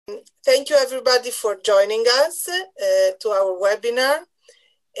Thank you everybody for joining us to our webinar.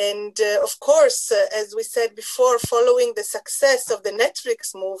 And of course, as we said before, following the success of the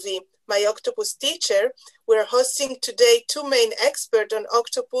Netflix movie, My Octopus Teacher, we're hosting today two main experts on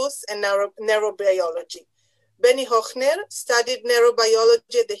octopus and neurobiology. Benny Hochner studied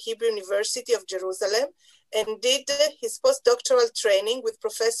neurobiology at the Hebrew University of Jerusalem and did his postdoctoral training with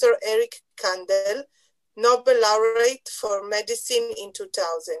Professor Eric Kandel, Nobel laureate for medicine in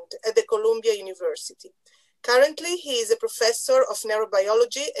 2000 at the Columbia University. Currently, he is a professor of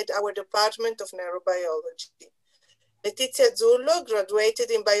neurobiology at our Department of Neurobiology. Letizia Zullo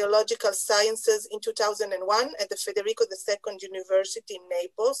graduated in biological sciences in 2001 at the Federico II University in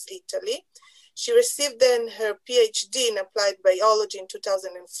Naples, Italy. She received then her PhD in applied biology in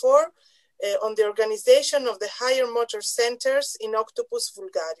 2004 on the organization of the higher motor centers in Octopus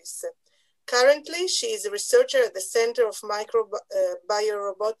vulgaris. Currently, she is a researcher at the Center of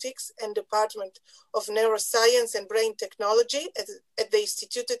Micro-BioRobotics and Department of Neuroscience and Brain Technology at the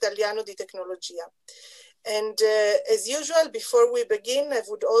Istituto Italiano di Tecnologia. And as usual, before we begin, I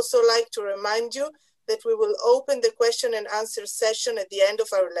would also like to remind you that we will open the question and answer session at the end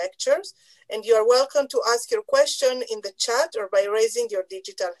of our lectures, and you are welcome to ask your question in the chat or by raising your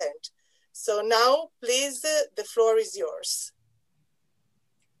digital hand. So now, please, the floor is yours.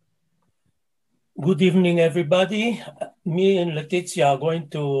 Good evening, everybody. Me and Letizia are going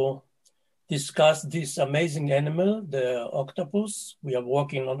to discuss this amazing animal, the octopus. We are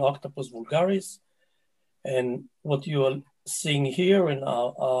working on Octopus vulgaris. And what you are seeing here in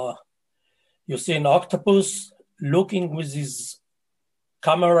you see an octopus looking with his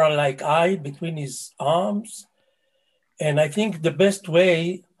camera-like eye between his arms. And I think the best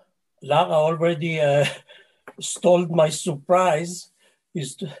way, Lara already stole my surprise,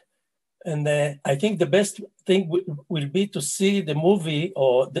 is to, and I think the best thing will be to see the movie,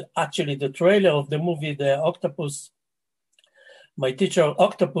 or actually the trailer of the movie, The Octopus, My Teacher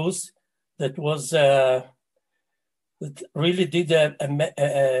Octopus, that was that really did a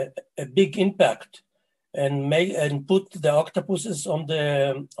big impact and put the octopuses on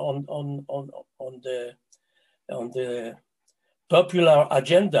the popular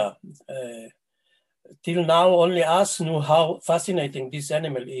agenda. Till now, only us knew how fascinating this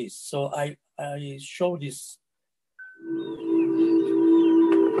animal is. So I show this.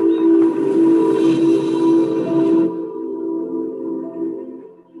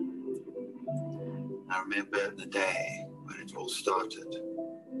 I remember the day when it all started,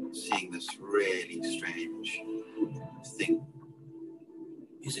 seeing this really strange thing.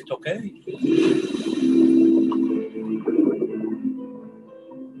 Is it okay?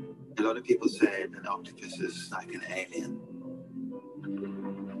 A lot of people say an octopus is like an alien.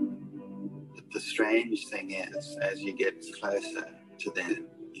 But the strange thing is, as you get closer to them,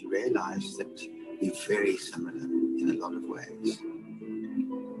 you realize that you're very similar in a lot of ways.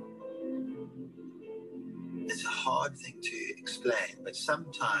 It's a hard thing to explain, but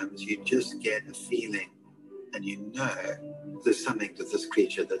sometimes you just get a feeling and you know there's something to this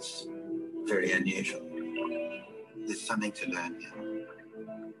creature that's very unusual. There's something to learn here.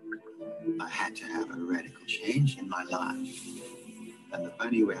 I had to have a radical change in my life. And the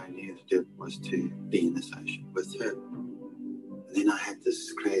only way I knew to do it was to be in this ocean with her. And then I had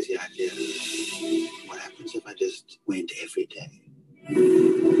this crazy idea. What happens if I just went every day?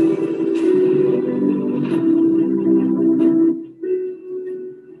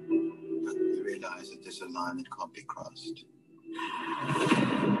 But we realized that there's a line that can't be crossed.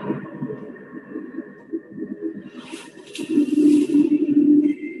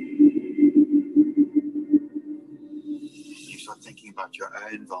 Thinking about your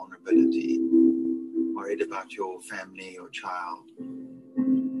own vulnerability, worried about your family or child.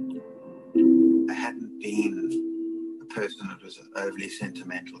 I hadn't been a person that was overly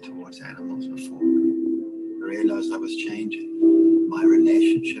sentimental towards animals before. I realized I was changing. My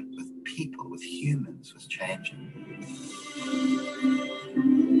relationship with people, with humans, was changing.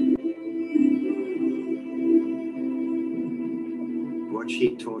 What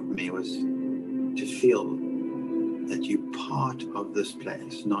she taught me was to feel that you're part of this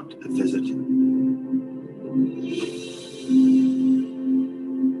place, not a visitor.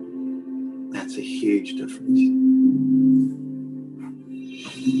 That's a huge difference.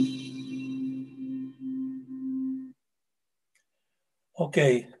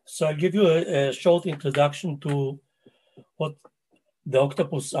 Okay, so I'll give you a short introduction to what the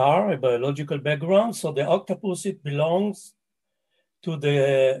octopus are, a biological background. So the octopus, it belongs to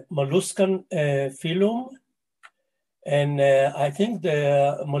the molluscan phylum. And I think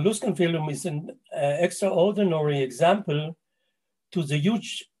the molluscan phylum is an extraordinary example to the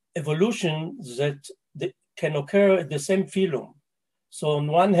huge evolution that can occur at the same phylum. So on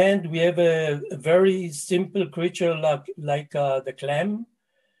one hand, we have a very simple creature like the clam.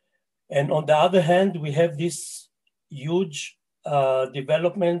 And on the other hand, we have this huge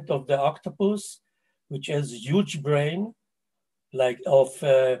development of the octopus, which has huge brain, like of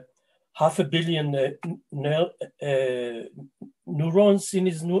 500 million neurons in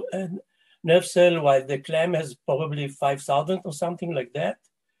his nerve cell, while the clam has probably 5,000 or something like that.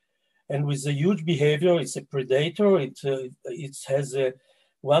 And with a huge behavior, it's a predator. It has a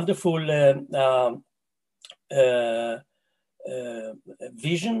wonderful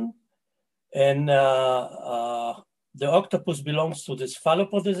vision. And the octopus belongs to the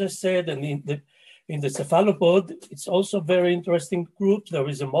cephalopod, as I said. And in the cephalopod, it's also a very interesting group. There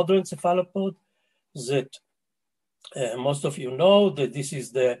is a modern cephalopod that most of you know, that this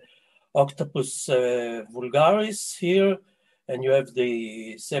is the Octopus vulgaris here. And you have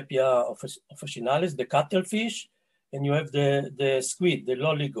the Sepia officinalis, the cuttlefish, and you have the squid, the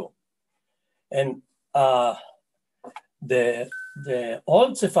loligo. And the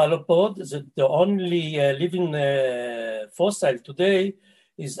old cephalopod, the only living fossil today,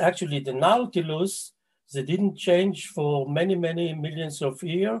 is actually the nautilus. They didn't change for many, many millions of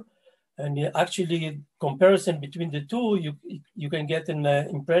years. And actually, comparison between the two, you can get an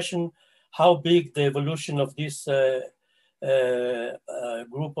impression how big the evolution of this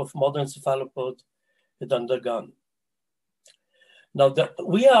group of modern cephalopods had undergone. Now,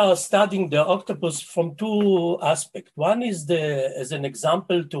 we are studying the octopus from two aspects. One is as an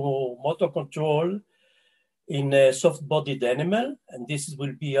example to motor control in a soft-bodied animal, and this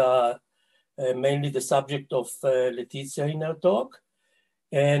will be mainly the subject of Letizia in her talk.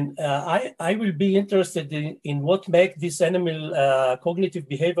 And I will be interested in what makes this animal, cognitive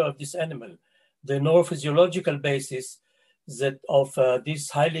behavior of this animal, the neurophysiological basis of this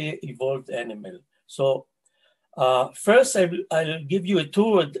highly evolved animal. So first, I'll give you a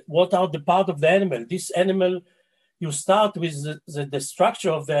tour of what are the parts of the animal. This animal, you start with the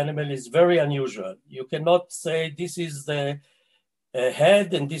structure of the animal is very unusual. You cannot say this is the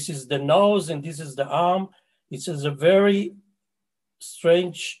head and this is the nose and this is the arm. It's a very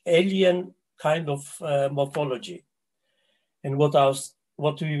strange alien kind of morphology. And what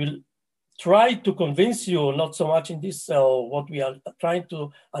we will try to convince you, not so much in this, what we are trying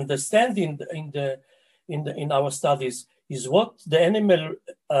to understand in our studies, is what the animal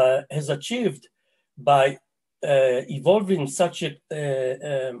has achieved by evolving such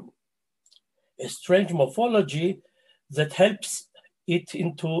a strange morphology that helps it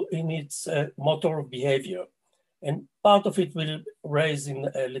in its motor behavior. And part of it will raise in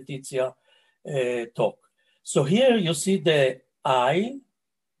Letizia talk. So here you see the eye.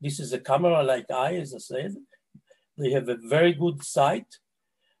 This is a camera-like eye, as I said. They have a very good sight.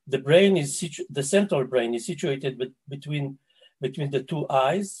 The brain the central brain is situated between the two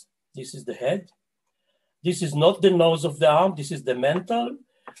eyes. This is the head. This is not the nose of the arm. This is the mantle,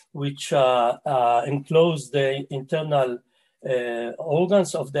 which enclose the internal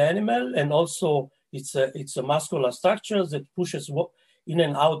organs of the animal, and also it's a muscular structure that pushes in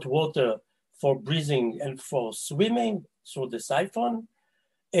and out water for breathing and for swimming through the siphon.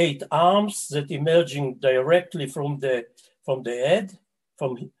 8 arms that emerging directly from the head.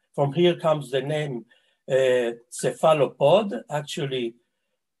 From here comes the name cephalopod. Actually,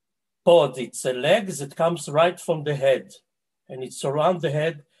 pod, it's a leg that comes right from the head, and it surrounds the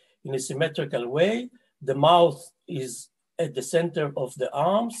head in a symmetrical way. The mouth is at the center of the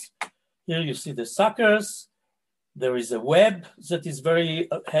arms. Here you see the suckers. There is a web that is very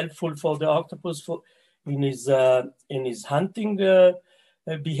helpful for the octopus in his hunting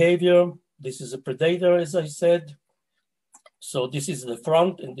behavior. This is a predator, as I said. So this is the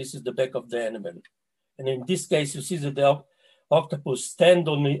front and this is the back of the animal. And in this case, you see that the octopus stands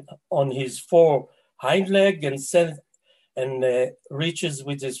on his 4 hind leg and reaches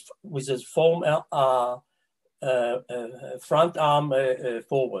with his front arm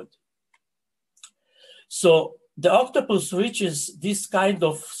forward. So the octopus reaches this kind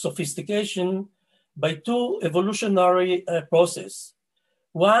of sophistication by 2 evolutionary processes.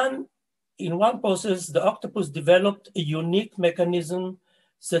 In one process, the octopus developed a unique mechanism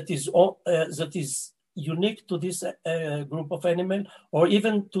that is unique to this group of animals, or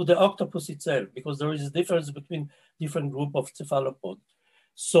even to the octopus itself, because there is a difference between different groups of cephalopods.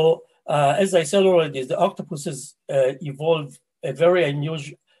 So, as I said already, the octopuses evolved a very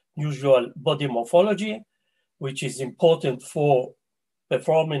unusual body morphology, which is important for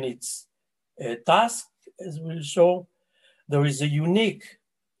performing its task, as we'll show. There is a unique,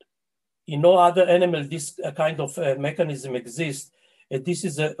 in no other animal, this kind of mechanism exists, This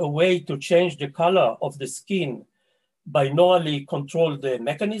is a way to change the color of the skin binaurally control the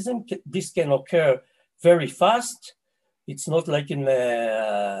mechanism. This can occur very fast. It's not like in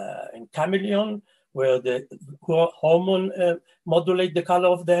chameleon, where the hormone modulate the color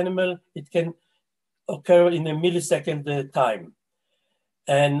of the animal. It can occur in a millisecond time.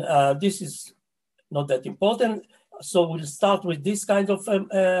 And this is not that important. So we'll start with this kind of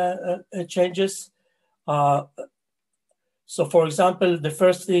changes. So for example, the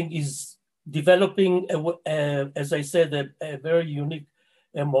first thing is developing, as I said, a very unique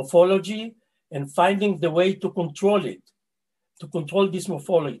morphology and finding the way to control it, to control this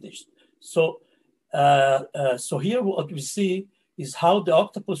morphology. So, so here what we see is how the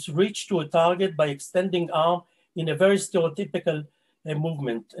octopus reached to a target by extending arm in a very stereotypical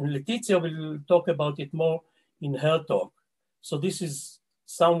movement. And Letizia will talk about it more in her talk. So this is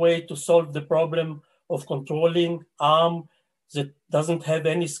some way to solve the problem of controlling arm that doesn't have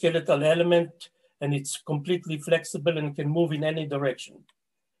any skeletal element, and it's completely flexible and can move in any direction.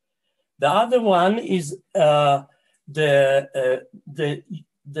 The other one is the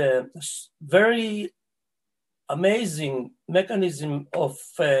very amazing mechanism of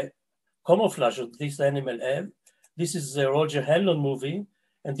camouflage that this animal have. This is a Roger Hanlon movie,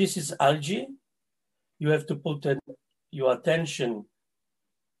 and this is algae. You have to put your attention,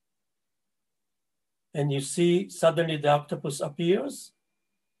 and you see suddenly the octopus appears.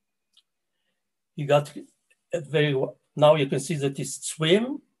 You got a now you can see that it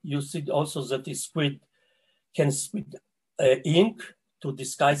swim. You see also that the squid can spit ink to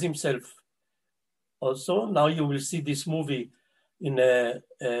disguise himself also. Now you will see this movie in a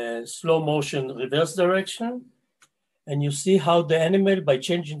slow motion reverse direction. And you see how the animal, by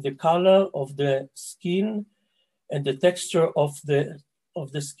changing the color of the skin and the texture of the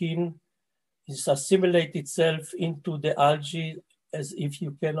skin, is assimilate itself into the algae as if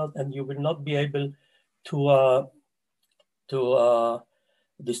you cannot, and you will not be able to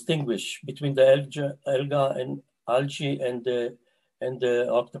distinguish between the algae and the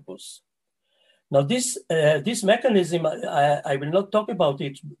octopus. Now this mechanism, I will not talk about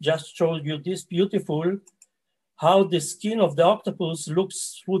it, just show you this beautiful, how the skin of the octopus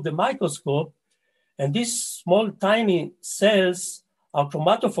looks through the microscope, and these small tiny cells are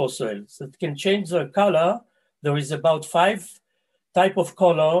chromatophore cells that can change their color. There is about 5 types of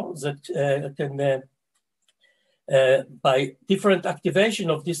color that can, by different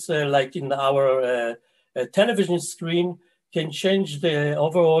activation of this, like in our television screen, can change the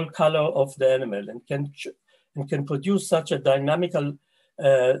overall color of the animal and can produce such a dynamical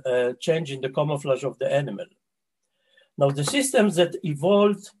change in the camouflage of the animal. Now the systems that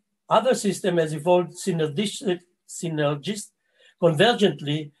evolved, other system has evolved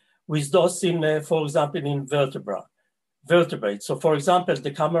convergently with those in, for example, in vertebrates. So for example,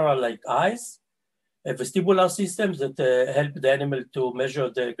 the camera-like eyes, vestibular systems that help the animal to measure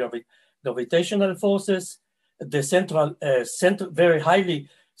the gravitational forces, the very highly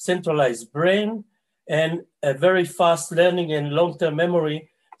centralized brain, and a very fast learning and long-term memory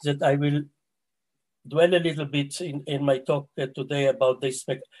that I will dwell a little bit in my talk today about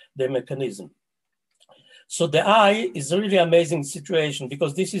the mechanism. So the eye is a really amazing situation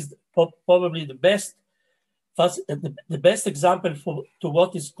because this is probably the best example to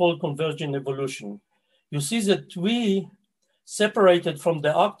what is called convergent evolution. You see that we separated from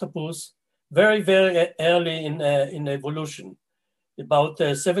the octopus very, very early in evolution, about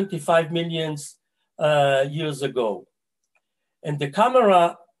 75 million years ago. And the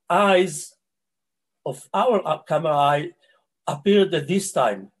camera eyes of our camera eye appeared at this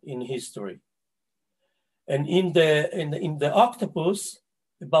time in history. And in the octopus,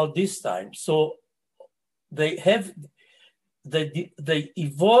 about this time. So they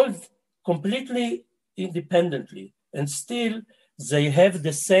evolved completely independently, and still they have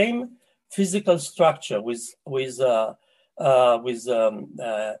the same physical structure with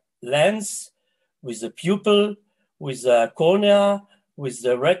lens, with the pupil, with the cornea, with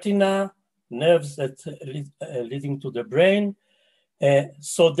the retina, nerves that leading to the brain.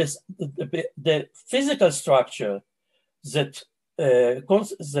 So the physical structure that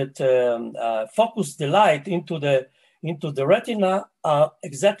focus the light into the retina are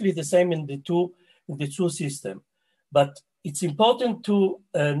exactly the same in the two systems. But it's important to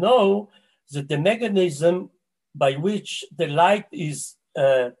know that the mechanism by which the light is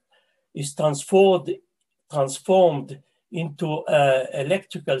transformed into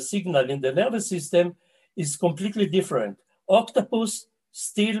electrical signal in the nervous system is completely different. Octopus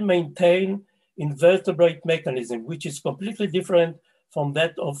still maintain invertebrate mechanism, which is completely different from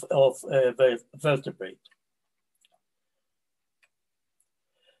that of vertebrate.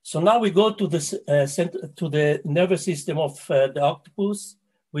 So now we go to the nervous system of the octopus,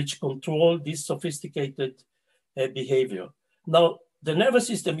 which control this sophisticated behavior. Now, the nervous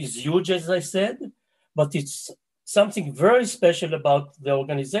system is huge, as I said, but it's something very special about the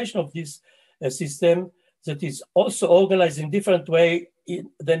organization of this system that is also organized in different way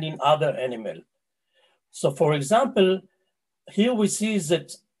than in other animals. So, for example, here we see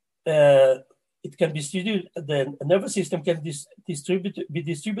that it can be distributed, the nervous system can be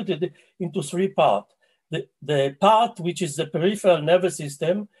distributed into three parts. The part which is the peripheral nervous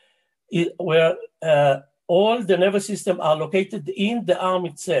system, where all the nervous system are located in the arm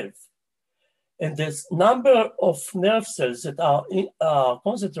itself. And the number of nerve cells that are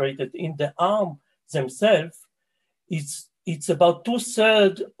concentrated in the arm themselves, it's about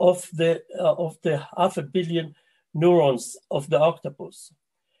 2/3 of the 500 million neurons of the octopus.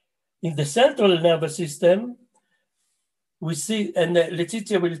 In the central nervous system, we see, and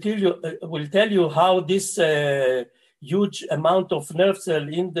Letizia will tell you how this huge amount of nerve cell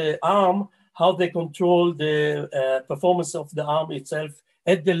in the arm, how they control the performance of the arm itself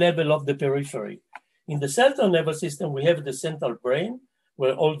at the level of the periphery. In the central nervous system, we have the central brain,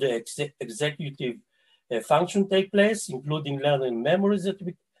 where all the executive function take place, including learning memories that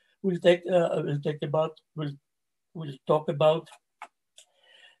we'll talk about.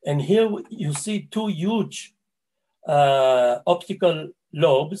 And here you see two huge optical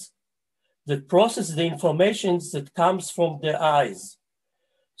lobes that process the information that comes from the eyes.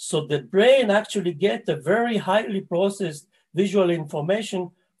 So the brain actually gets a very highly processed visual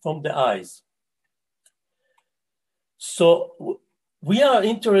information from the eyes. So we are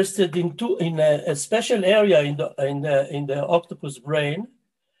interested in a special area in the octopus brain.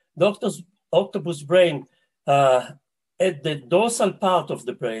 The octopus brain, at the dorsal part of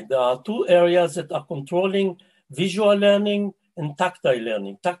the brain, there are two areas that are controlling visual learning and tactile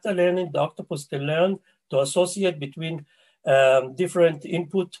learning. Tactile learning, the octopus can learn to associate between different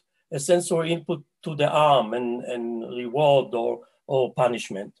input, sensory input to the arm and reward or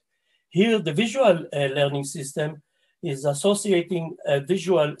punishment. Here, the visual learning system is associating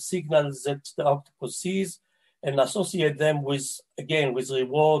visual signals that the octopus sees and associate them with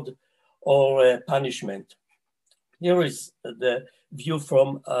reward or punishment. Here is the view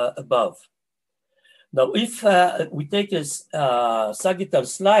from above. Now, if we take a sagittal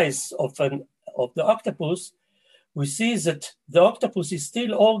slice of the octopus, we see that the octopus is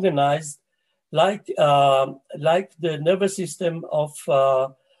still organized like the nervous system of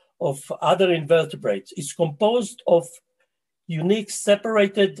other invertebrates. It's composed of unique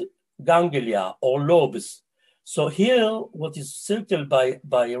separated ganglia or lobes. So here, what is circled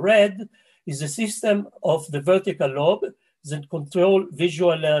by red is a system of the vertical lobe that control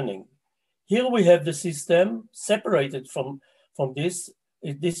visual learning. Here we have the system separated from this.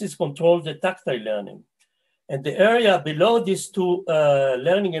 This is controlled the tactile learning. And the area below these two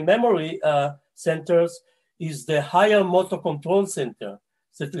learning and memory centers is the higher motor control center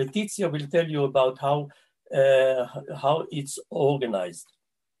that Letizia will tell you about how it's organized.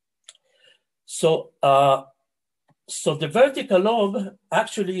 So the vertical lobe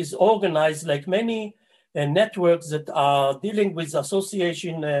actually is organized like many networks that are dealing with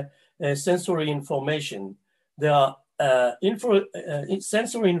association sensory information. There are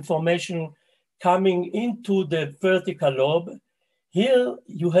sensory information coming into the vertical lobe. Here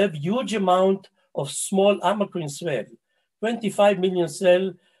you have huge amount of small amacrine cells, 25 million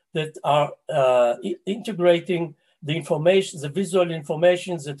cells that are integrating the information, the visual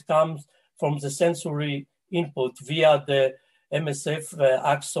information that comes from the sensory input via the MSF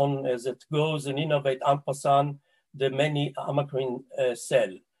axon that goes and innervate en passant the many amacrine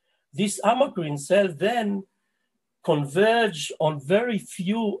cells. These amacrine cells then converge on very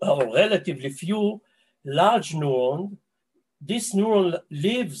few or relatively few large neurons. This neuron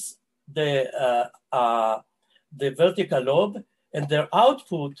leaves the vertical lobe, and their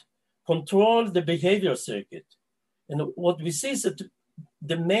output control the behavior circuit. And what we see is that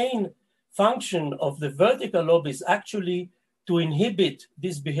the main function of the vertical lobe is actually to inhibit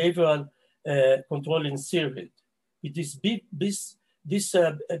this behavioral controlling circuit. It is this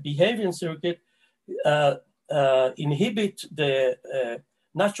behavior circuit inhibit the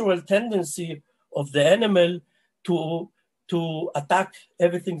natural tendency of the animal to attack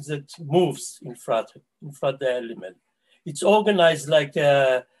everything that moves in front of the animal. It's organized like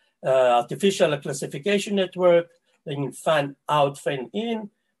a artificial classification network, like fan out, fan in,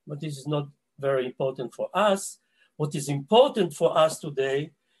 but this is not very important for us. What is important for us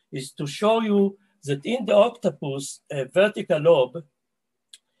today is to show you that in the octopus vertical lobe,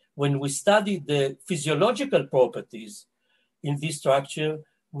 when we study the physiological properties in this structure,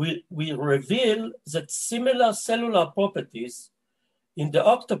 we reveal that similar cellular properties in the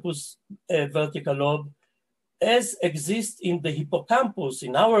octopus vertical lobe as exist in the hippocampus,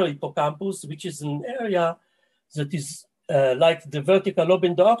 in our hippocampus, which is an area that is like the vertical lobe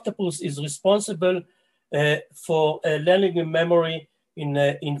in the octopus is responsible for learning and memory in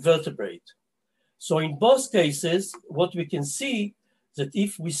invertebrate. So in both cases, what we can see that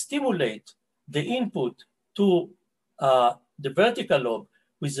if we stimulate the input to the vertical lobe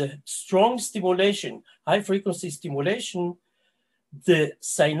with a strong stimulation, high frequency stimulation, the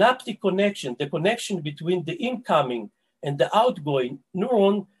synaptic connection, the connection between the incoming and the outgoing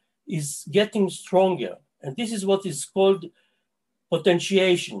neuron is getting stronger. And this is what is called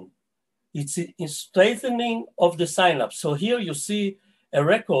potentiation. It's a strengthening of the synapse. So here you see a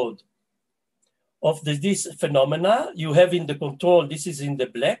record of this phenomena. You have in the control, this is in the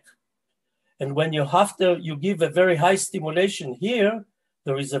black. And when after you give a very high stimulation here,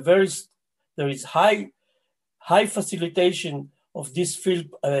 there is high facilitation of this field,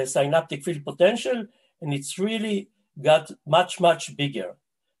 synaptic field potential, and it's really got much, much bigger.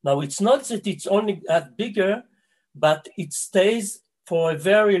 Now, it's not that it's only got bigger, but it stays for a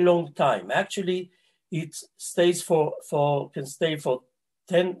very long time. Actually, it stays can stay for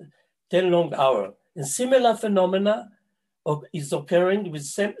 10 long hours. And similar phenomena is occurring with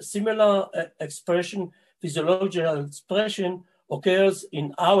similar expression, physiological expression occurs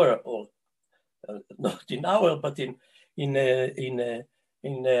in our, or not in our, but in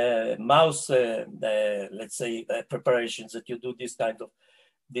mouse, let's say, preparations that you do this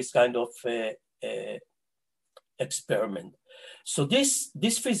kind of experiment. So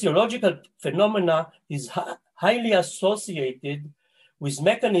this physiological phenomena is highly associated with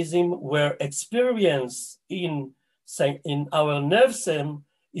mechanism where experience in our nerve cell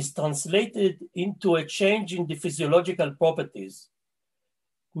is translated into a change in the physiological properties,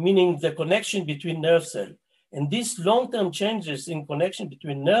 meaning the connection between nerve cell. And these long-term changes in connection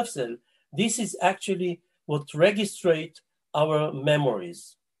between nerve cell, this is actually what registrate our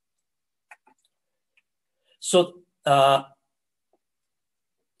memories. So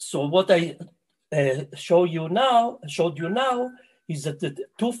what I showed you now is that the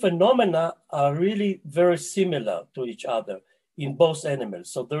two phenomena are really very similar to each other in both animals.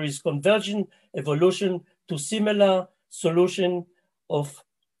 So there is convergent evolution to similar solution of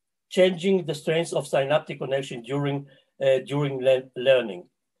changing the strength of synaptic connection during learning.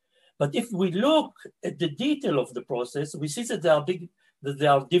 But if we look at the detail of the process, we see that there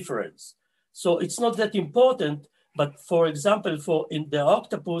are differences. So it's not that important, but for example, in the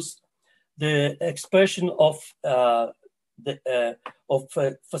octopus, the expression of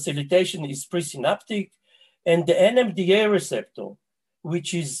facilitation is presynaptic, and the NMDA receptor,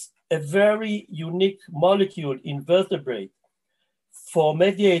 which is a very unique molecule in vertebrate for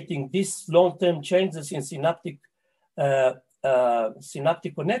mediating these long-term changes in synaptic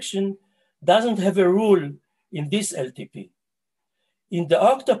connection, doesn't have a role in this LTP. In the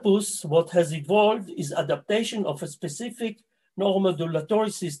octopus, what has evolved is adaptation of a specific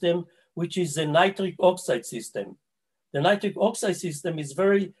neuromodulatory system, which is a nitric oxide system. The nitric oxide system is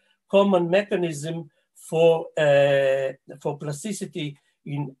very common mechanism for plasticity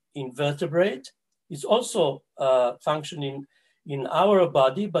in vertebrate. It's also functioning in our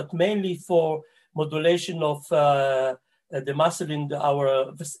body, but mainly for modulation of the muscle in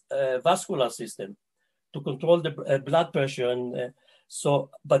our vascular system to control the blood pressure. And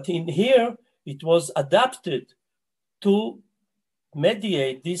but in here, it was adapted to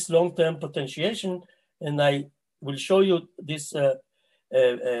mediate this long-term potentiation, and I will show you this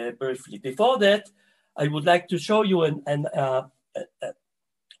briefly. Before that, I would like to show you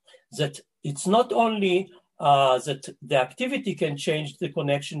that it's not only that the activity can change the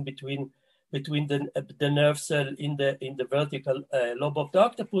connection between the nerve cell in the vertical lobe of the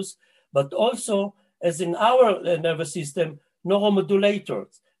octopus, but also, as in our nervous system,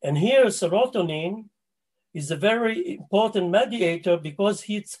 neuromodulators. And here, serotonin is a very important mediator because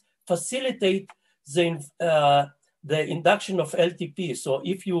it facilitates the induction of LTP. So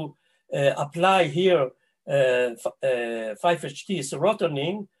if you apply here 5-HT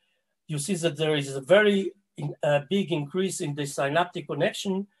serotonin, you see that there is a very big increase in the synaptic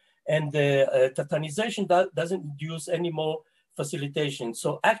connection, and the tetanization doesn't induce any more facilitation.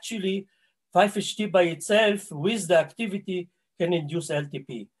 So actually, 5-HT by itself with the activity can induce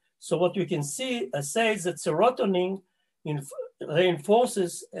LTP. So what we can see says that serotonin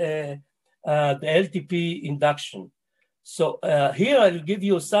reinforces the LTP induction. So here I'll give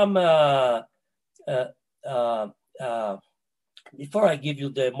you some, before I give you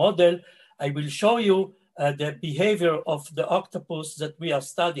the model, I will show you the behavior of the octopus that we are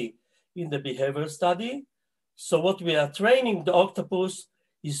studying in the behavior study. So what we are training the octopus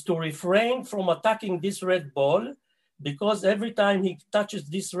is to refrain from attacking this red ball, because every time he touches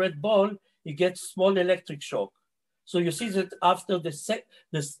this red ball, he gets small electric shock. So you see that after the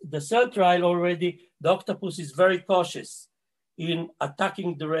third trial already, the octopus is very cautious in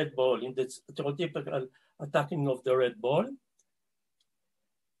attacking the red ball, in the stereotypical attacking of the red ball.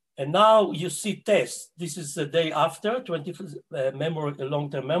 And now you see tests. This is the day after,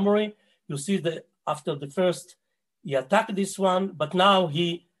 long-term memory. You see that after the first, he attacked this one, but now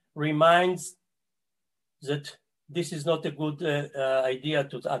he reminds that this is not a good idea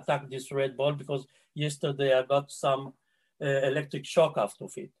to attack this red ball, because yesterday I got some electric shock after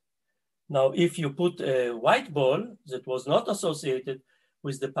it. Now, if you put a white ball that was not associated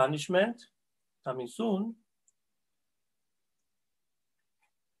with the punishment, coming soon,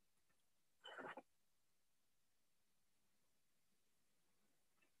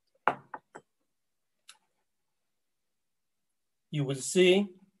 you will see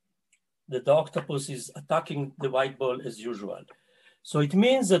that the octopus is attacking the white ball as usual. So it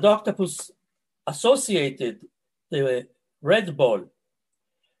means that the octopus associated the red ball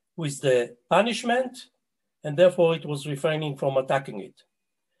with the punishment, and therefore it was refraining from attacking it.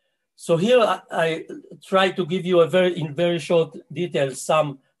 So here I try to give you in very short detail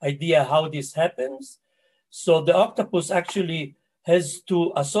some idea how this happens. So the octopus actually has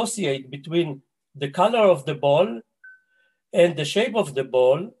to associate between the color of the ball and the shape of the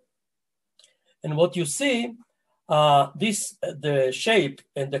ball. And what you see, the shape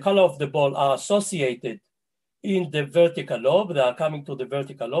and the color of the ball are associated in the vertical lobe. They are coming to the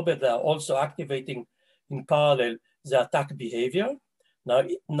vertical lobe, and they are also activating in parallel the attack behavior. Now,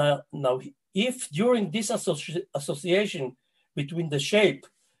 if during this association between the shape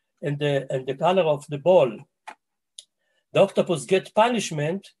and the color of the ball, the octopus gets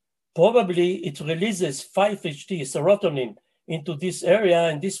punishment, probably it releases 5-HT serotonin into this area,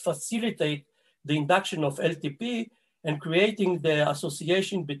 and this facilitates the induction of LTP and creating the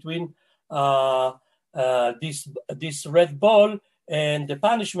association between this red ball and the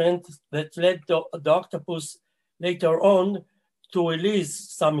punishment that led the octopus later on to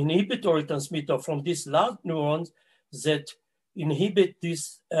release some inhibitory transmitter from these large neurons that inhibit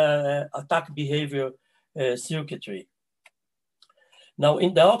this attack behavior circuitry. Now,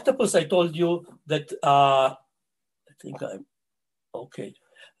 in the octopus, I told you that I think I'm okay.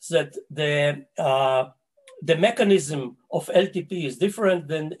 That the mechanism of LTP is different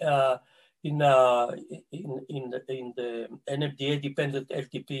than in the NMDA-dependent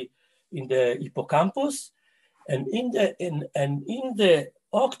LTP in the hippocampus, and in the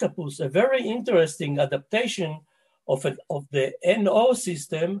octopus, a very interesting adaptation of the NO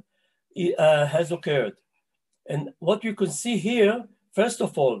system has occurred. And what you can see here, first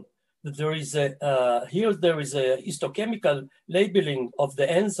of all, that there is a histochemical labeling of the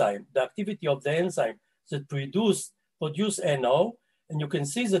enzyme, the activity of the enzyme that produce NO, and you can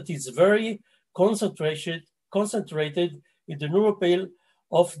see that it's very concentrated in the neuropil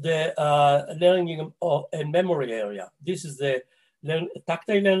of the learning and memory area. This is the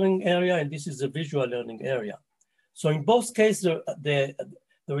tactile learning area, and this is the visual learning area. So in both cases, there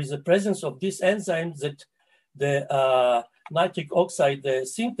is a presence of this enzyme that the nitric oxide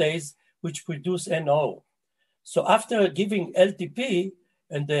synthase, which produce NO. So after giving LTP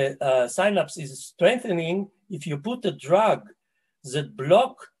and the synapse is strengthening, if you put a drug that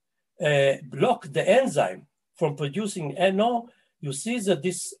block the enzyme from producing NO, you see that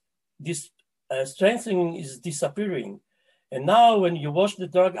this strengthening is disappearing. And now when you wash the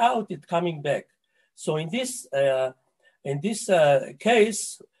drug out, it's coming back. So in this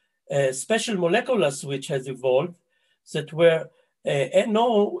case, a special molecular switch has evolved that where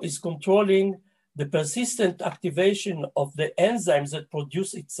NO is controlling the persistent activation of the enzymes that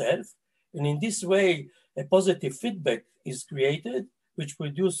produce itself. And in this way, a positive feedback is created, which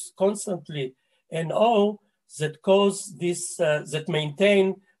produce constantly NO that cause this, that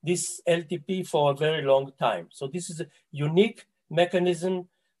maintain this LTP for a very long time. So this is a unique mechanism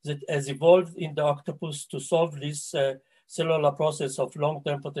that has evolved in the octopus to solve this cellular process of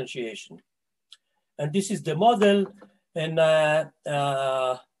long-term potentiation. And this is the model, and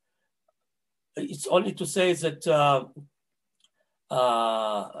it's only to say that,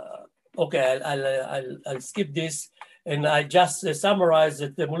 okay, I'll skip this, and I just summarize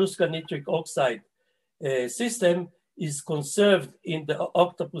that the molluscan nitric oxide system is conserved in the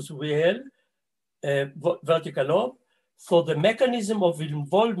octopus wheel, vertical lobe. So the mechanism of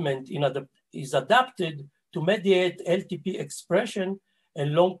involvement is adapted to mediate LTP expression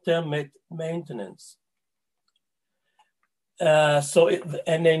and long-term maintenance.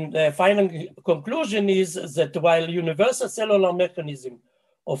 And then the final conclusion is that while universal cellular mechanism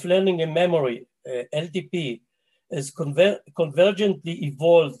of learning and memory, LTP, is convergently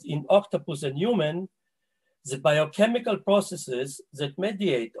evolved in octopus and human, the biochemical processes that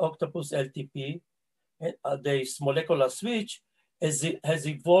mediate octopus LTP, this molecular switch, has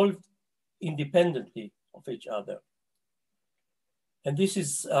evolved independently of each other. And this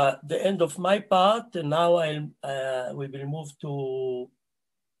is the end of my part. And now we will move to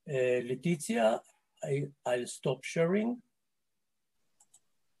Letizia. I'll stop sharing.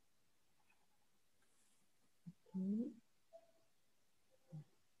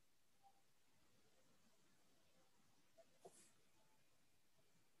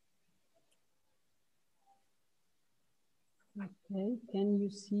 Okay, can you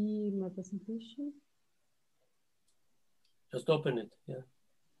see my presentation? Just open it, yeah.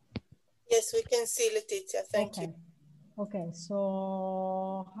 Yes, we can see Letizia, thank you. Okay,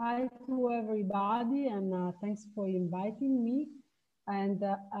 so hi to everybody and thanks for inviting me. And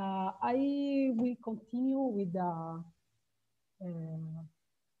I will continue with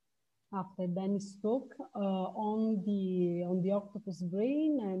after Benny's talk on the octopus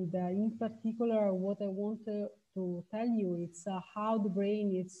brain, and in particular what I wanted to tell you is how the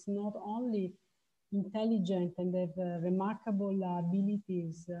brain is not only intelligent and have remarkable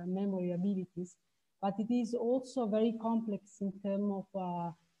abilities, memory abilities, but it is also very complex in terms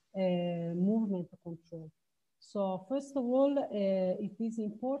of movement control. So first of all, it is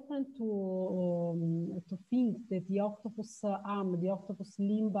important to think that the octopus arm, the octopus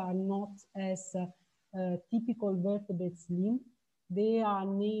limb are not as typical vertebrates limb. They are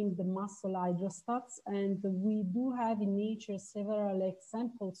named muscle hydrostats, and we do have in nature several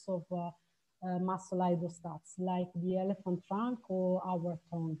examples of muscle hydrostats, like the elephant trunk or our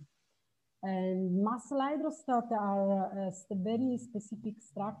tongue. And muscle hydrostats are a very specific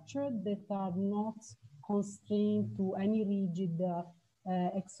structure that are not constrained to any rigid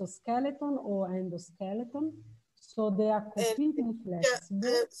exoskeleton or endoskeleton. So they are completely flexible.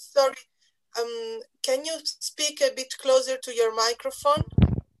 Yeah, sorry, can you speak a bit closer to your microphone?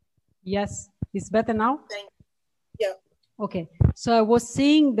 Yes, it's better now? Thank you. Yeah. Okay, so I was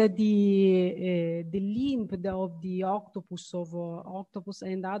saying that the limb of the octopus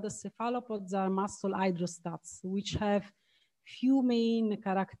and other cephalopods are muscle hydrostats, which have few main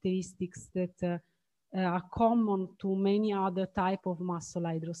characteristics that are common to many other type of muscle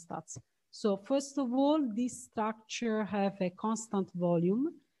hydrostats. So first of all, this structure have a constant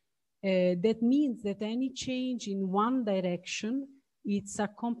volume. That means that any change in one direction, it's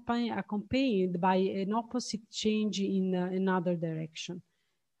accompanied by an opposite change in another direction.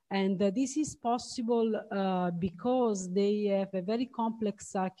 And this is possible because they have a very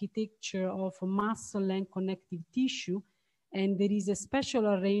complex architecture of muscle and connective tissue, and there is a special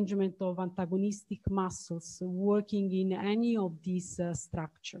arrangement of antagonistic muscles working in any of these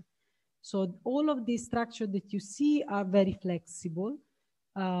structures. So all of these structures that you see are very flexible.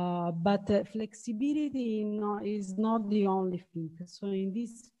 But flexibility is not the only thing. So in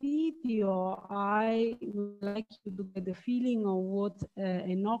this video, I would like you to get the feeling of what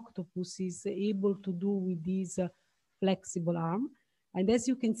an octopus is able to do with this flexible arm. And as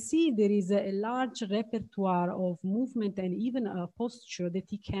you can see, there is a large repertoire of movement and even a posture that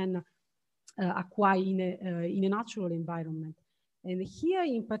he can acquire in a natural environment. And here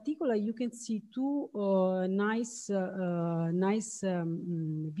in particular, you can see two nice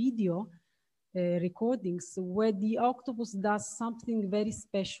video recordings where the octopus does something very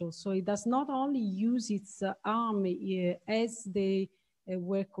special. So it does not only use its arm as they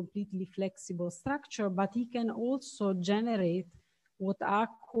were completely flexible structure, but it can also generate what are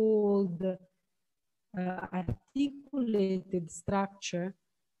called articulated structure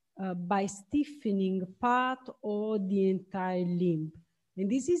by stiffening part or the entire limb. And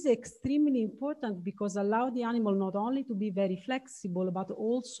this is extremely important because allow the animal not only to be very flexible, but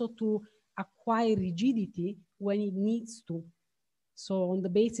also to acquire rigidity when it needs to. So on the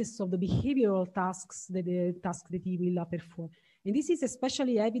basis of the behavioral tasks that he will perform. And this is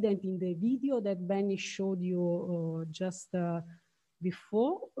especially evident in the video that Benny showed you just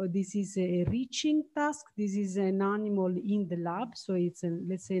before. This is a reaching task. This is an animal in the lab. So it's,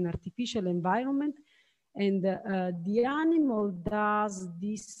 let's say, an artificial environment. And the animal does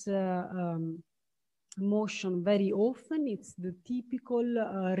this motion very often. It's the typical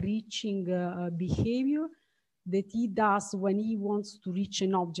reaching behavior that he does when he wants to reach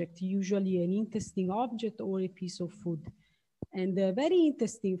an object, usually an interesting object or a piece of food. And the very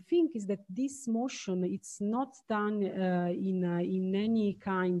interesting thing is that this motion, it's not done in any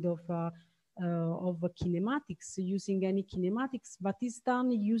kind of kinematics, using any kinematics, but it's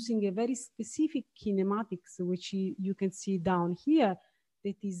done using a very specific kinematics, which you can see down here,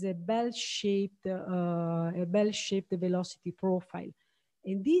 that is a bell-shaped velocity profile.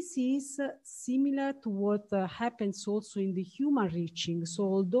 And this is similar to what happens also in the human reaching. So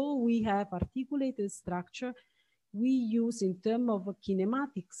although we have articulated structure, we use in terms of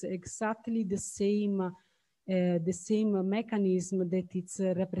kinematics exactly the same mechanism that it's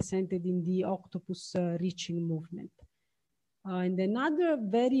represented in the octopus reaching movement. And another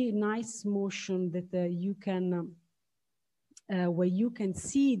very nice motion that you can where you can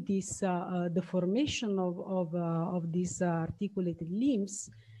see this the formation of these articulated limbs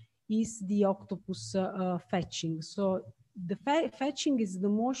is the octopus fetching. So the fetching is the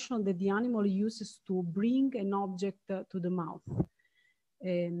motion that the animal uses to bring an object to the mouth.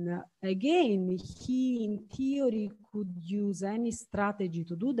 And again, he in theory could use any strategy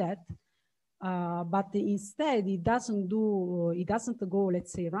to do that, but instead it doesn't go,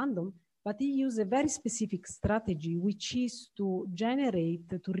 let's say, random, but he used a very specific strategy, which is to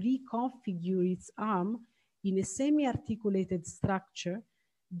reconfigure its arm in a semi-articulated structure,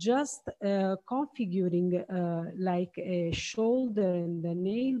 just configuring like a shoulder and an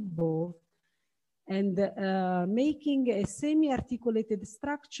elbow, and making a semi-articulated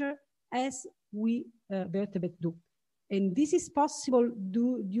structure as we vertebrates do. And this is possible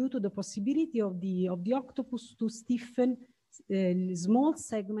due to the possibility of the octopus to stiffen a small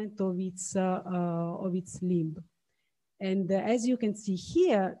segment of its limb. And as you can see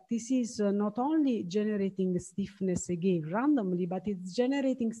here, this is not only generating stiffness again randomly, but it's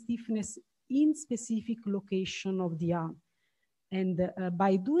generating stiffness in specific location of the arm. And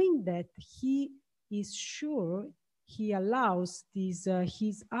by doing that, he is sure he allows his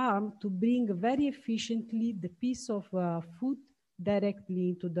arm to bring very efficiently the piece of food directly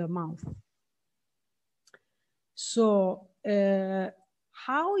into the mouth. So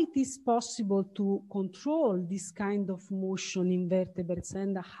how it is possible to control this kind of motion in vertebrates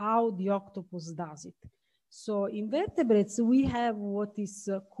and how the octopus does it? So in vertebrates, we have what is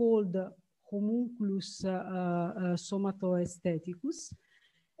called homunculus somatoaestheticus.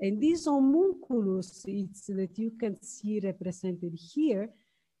 And this homunculus, it's that you can see represented here.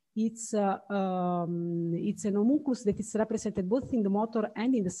 It's an homunculus that is represented both in the motor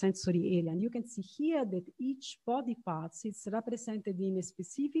and in the sensory area. And you can see here that each body part is represented in a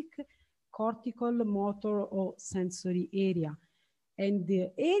specific cortical, motor, or sensory area. And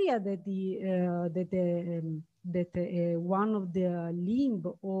the area that one of the limb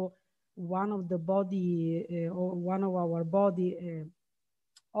or one of the body or one of our body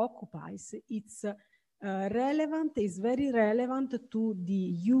occupies, it's relevant, is very relevant to the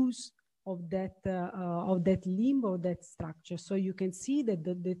use of that limb or that structure. So you can see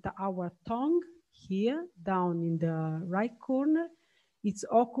that our tongue here down in the right corner, it's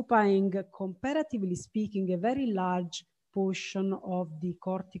occupying, comparatively speaking, a very large portion of the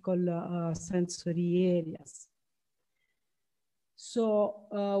cortical sensory areas. So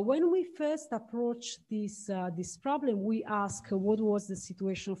when we first approached this problem, we asked what was the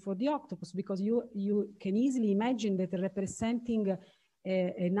situation for the octopus, because you can easily imagine that representing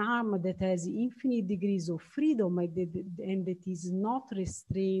an arm that has infinite degrees of freedom and that is not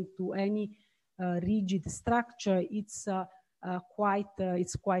restrained to any rigid structure, it's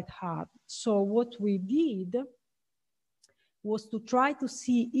quite hard. So what we did was to try to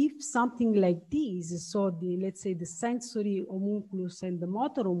see if something like this, so let's say the sensory homunculus and the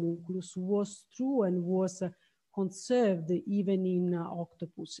motor homunculus, was true and was conserved even in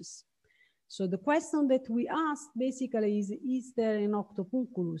octopuses. So the question that we asked basically is there an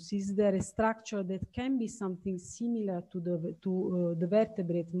octopunculus? Is there a structure that can be something similar to the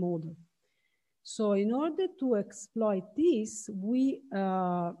vertebrate model? So in order to exploit this, we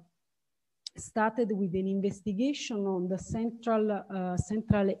started with an investigation on the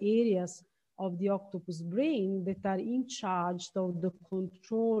central areas of the octopus brain that are in charge of the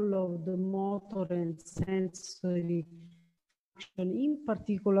control of the motor and sensory function, in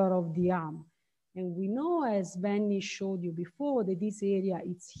particular of the arm. And we know, as Benny showed you before, that this area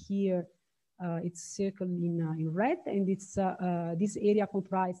is here, it's circled in red, and it's this area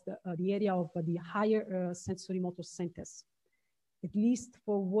comprised the area of the higher sensory motor centers, at least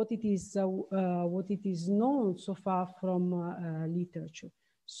for what it is known so far from literature.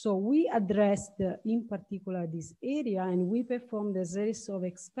 So we addressed in particular this area, and we performed a series of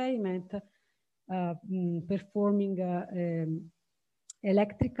experiments performing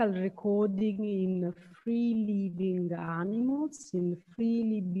electrical recording in free living animals, in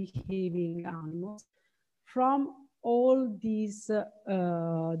freely behaving animals, from all these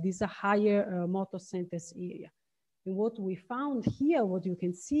higher motor centers area. And what we found here, what you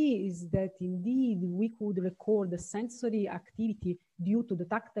can see is that indeed we could record the sensory activity due to the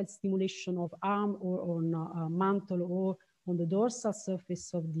tactile stimulation of arm or on mantle or on the dorsal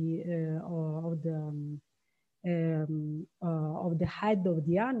surface of the head of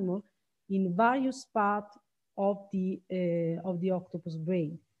the animal in various parts of the octopus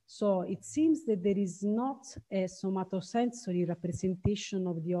brain. So it seems that there is not a somatosensory representation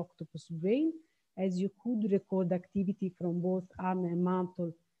of the octopus brain, as you could record activity from both arm and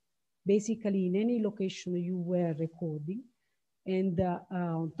mantle, basically in any location you were recording. And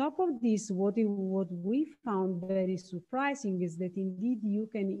on top of this, what we found very surprising is that indeed you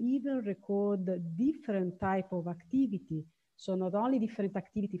can even record different type of activity. So not only different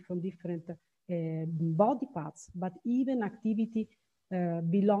activity from different body parts, but even activity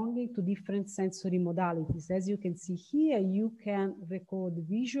belonging to different sensory modalities. As you can see here, you can record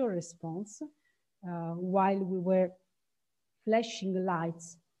visual response while we were flashing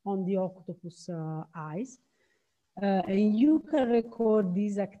lights on the octopus eyes. And you can record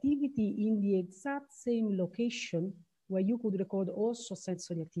this activity in the exact same location where you could record also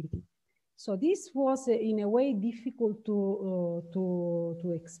sensory activity. So this was in a way difficult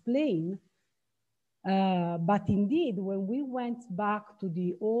to explain, but indeed, when we went back to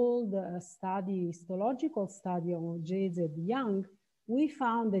the old histological study on J.Z. Young, we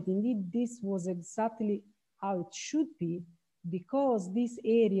found that indeed this was exactly how it should be, because this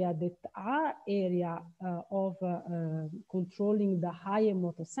area that are area of controlling the higher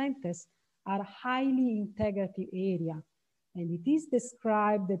motor centers are highly integrative area. And it is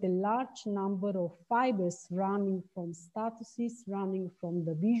described that a large number of fibers running from statuses, running from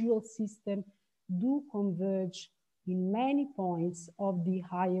the visual system, do converge in many points of the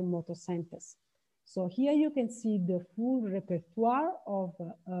higher motor centers. So here you can see the full repertoire of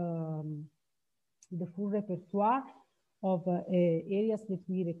areas that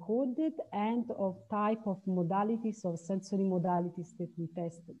we recorded and of type of modalities of sensory modalities that we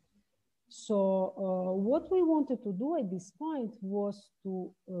tested. So what we wanted to do at this point was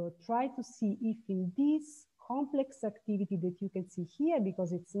to try to see if in this complex activity that you can see here,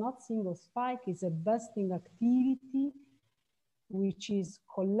 because it's not single spike, it's a bursting activity, which is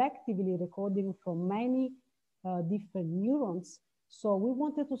collectively recording from many different neurons. So we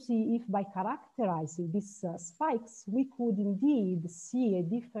wanted to see if by characterizing these spikes, we could indeed see a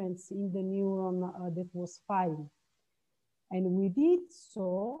difference in the neuron that was firing. And we did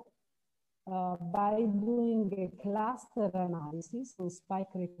so by doing a cluster analysis on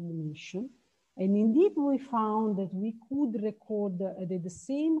spike recognition. And indeed, we found that we could record the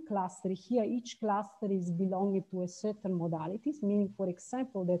same cluster here. Each cluster is belonging to a certain modalities, meaning, for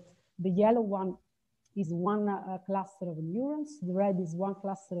example, that the yellow one is one cluster of neurons, the red is one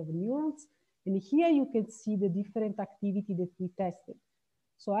cluster of neurons. And here you can see the different activity that we tested.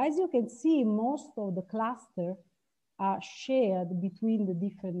 So as you can see, most of the cluster are shared between the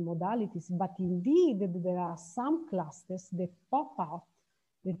different modalities, but indeed there are some clusters that pop out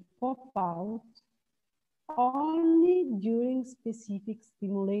only during specific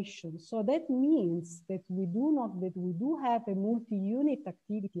stimulation. So that means that we do have a multi-unit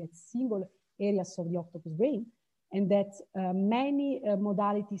activity at single areas of the octopus brain, and that many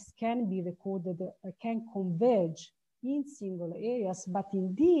modalities can be recorded, can converge in single areas, but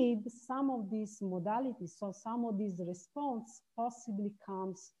indeed some of these modalities, so some of these response possibly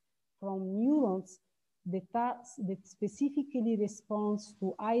comes from neurons that specifically responds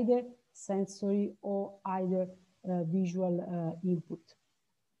to either sensory or either visual input.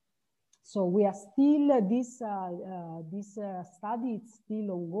 So we are still, this study is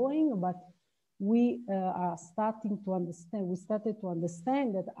still ongoing, but we are starting to understand, we started to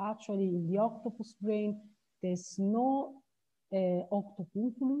understand that actually in the octopus brain, there's no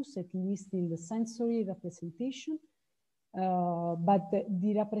octopuncculus, at least in the sensory representation, but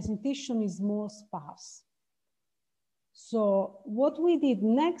the representation is more sparse. So what we did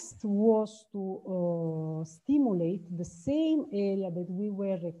next was to stimulate the same area that we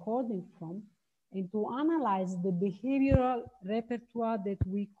were recording from and to analyze the behavioral repertoire that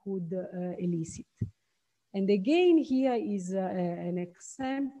we could elicit. And again, here is an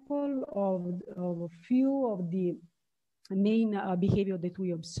example of a few of the main behavior that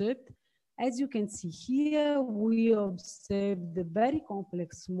we observed. As you can see here, we observed the very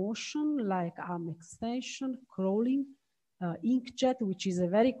complex motion like arm extension, crawling, inkjet, which is a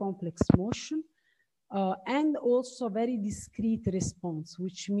very complex motion, and also very discrete response,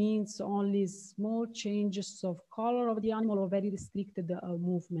 which means only small changes of color of the animal or very restricted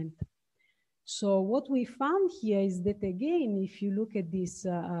movement. So what we found here is that, again, if you look at this,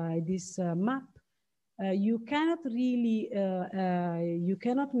 map, you cannot really, you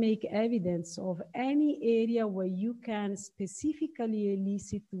cannot make evidence of any area where you can specifically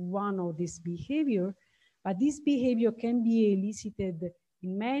elicit one of this behavior, but this behavior can be elicited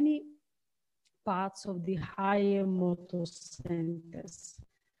in many parts of the higher motor centers.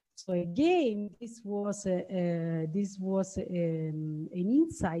 So again, this was an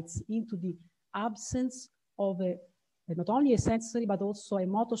insight into the absence of not only a sensory but also a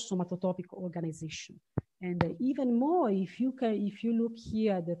motor somatotopic organization. And even more, if you look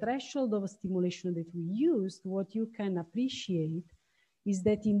here at the threshold of stimulation that we used, what you can appreciate is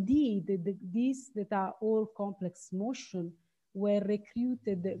that indeed these that are all complex motion were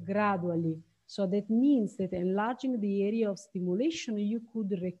recruited gradually. So that means that enlarging the area of stimulation, you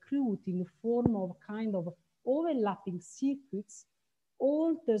could recruit in the form of kind of overlapping circuits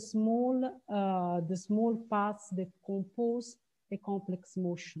all the small parts that compose a complex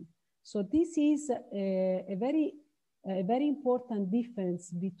motion. So this is a very important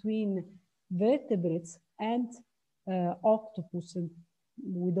difference between vertebrates and octopus. And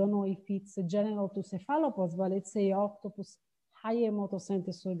we don't know if it's general to cephalopods, but let's say octopus higher motor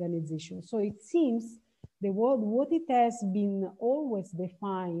centers organization. So it seems the word, what it has been always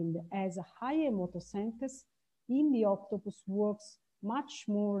defined as a higher motor centers in the octopus works much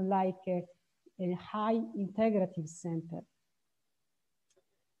more like a high integrative center.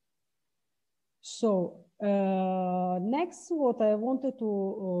 So next, what I wanted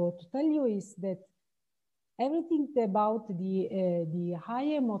to tell you is that everything about the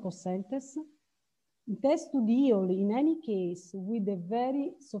higher motor centers, it has to deal, in any case, with a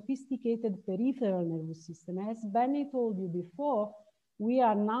very sophisticated peripheral nervous system. As Benny told you before, we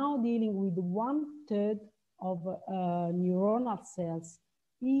are now dealing with 1/3 of neuronal cells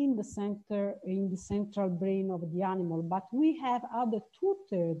in the central brain of the animal, but we have other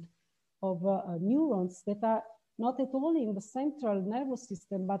 2/3 of neurons that are not at all in the central nervous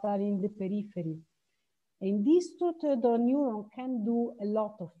system, but are in the periphery. And these 2/3 of neuron can do a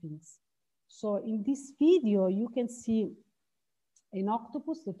lot of things. So in this video, you can see an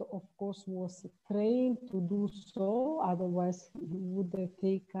octopus that, of course, was trained to do so. Otherwise, it would have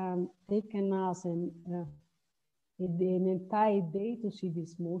taken us an entire day to see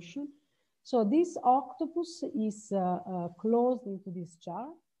this motion. So this octopus is closed into this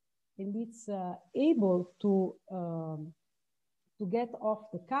jar, and it's able to get off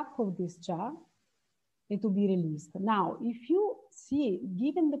the cap of this jar and to be released. Now, if you see,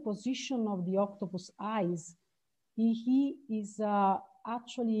 given the position of the octopus eyes, he is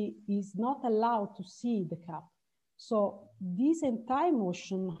actually is not allowed to see the cap. So this entire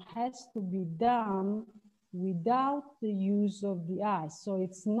motion has to be done without the use of the eyes. So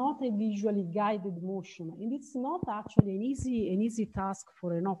it's not a visually guided motion, and it's not actually an easy task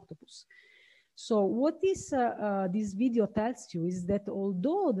for an octopus. So what this video tells you is that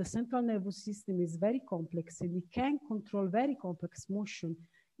although the central nervous system is very complex and it can control very complex motion,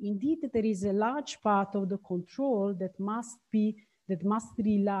 indeed there is a large part of the control that must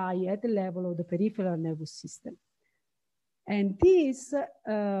rely at the level of the peripheral nervous system. And this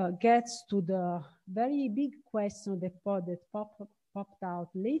gets to the very big question that popped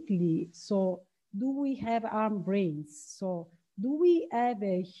out lately. So do we have arm brains? So do we have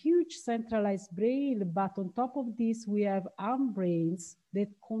a huge centralized brain, but on top of this, we have arm brains that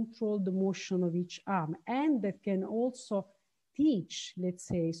control the motion of each arm and that can also teach, let's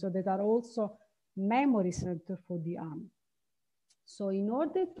say, so that are also memory center for the arm. So in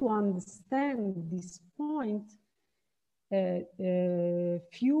order to understand this point,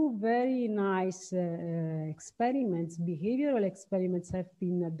 few very nice experiments, behavioral experiments have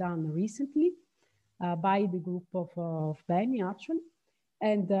been done recently by the group of Benny, actually.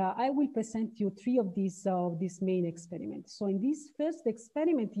 And I will present you 3 of these main experiments. So in this first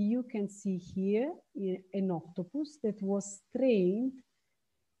experiment, you can see here an octopus that was trained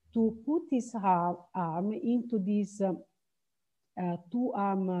to put his arm into this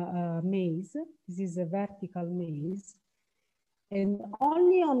 2-arm maze. This is a vertical maze. And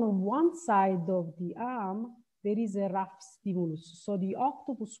only on one side of the arm, there is a rough stimulus. So the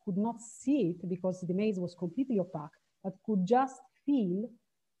octopus could not see it because the maze was completely opaque, but could just feel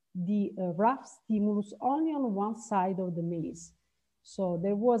the rough stimulus only on one side of the maze. So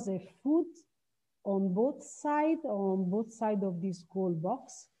there was a foot on both sides of this gold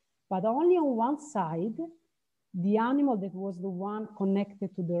box, but only on one side, the animal that was the one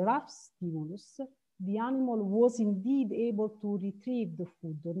connected to the rough stimulus, the animal was indeed able to retrieve the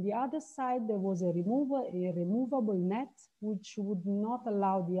food. On the other side, there was a removable net, which would not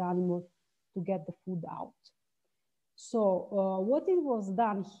allow the animal to get the food out. So what it was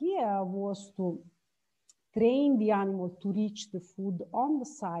done here was to train the animal to reach the food on the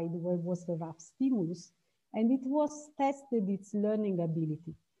side where was the rough stimulus, and it was tested its learning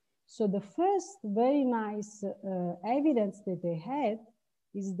ability. So the first very nice evidence that they had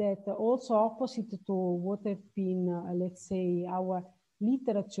is that also opposite to what have been, let's say, our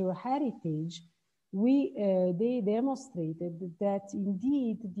literature heritage, they demonstrated that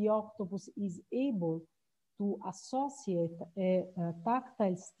indeed the octopus is able to associate a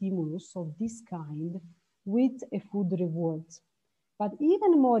tactile stimulus of this kind with a food reward. But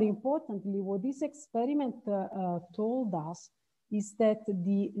even more importantly, what this experiment told us is that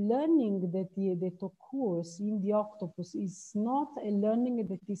the learning that occurs in the octopus is not a learning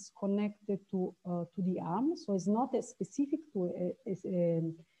that is connected to the arm, so it's not a specific to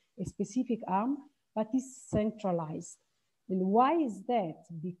a specific arm, but is centralized. And why is that?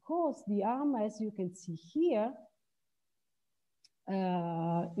 Because the arm, as you can see here,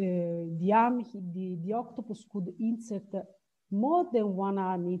 the octopus could insert more than one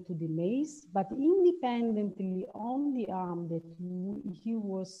arm into the maze, but independently on the arm that he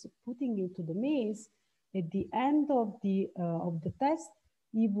was putting into the maze, at the end of the test,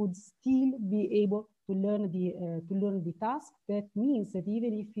 he would still be able to learn the task. That means that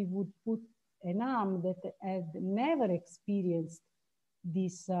even if he would put an arm that had never experienced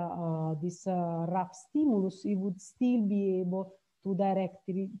this rough stimulus, he would still be able to direct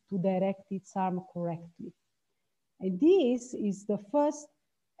its arm correctly. And this is the first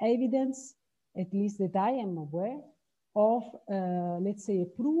evidence, at least that I am aware, of, let's say, a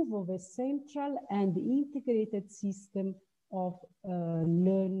proof of a central and integrated system of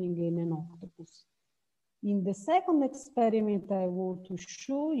learning in an octopus. In the second experiment I want to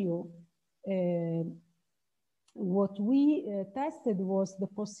show you, what we tested was the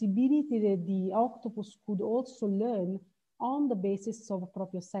possibility that the octopus could also learn on the basis of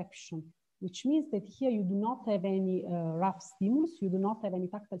proprioception, which means that here you do not have any rough stimulus, you do not have any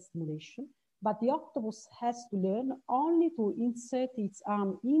tactile stimulation, but the octopus has to learn only to insert its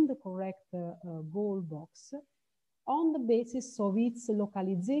arm in the correct goal box on the basis of its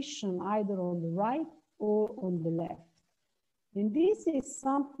localization either on the right or on the left. And this is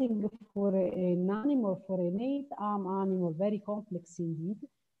something for an animal, for an 8-arm animal, very complex indeed.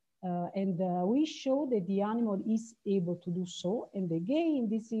 We show that the animal is able to do so. And again,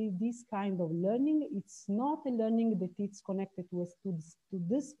 this kind of learning, it's not a learning that it's connected to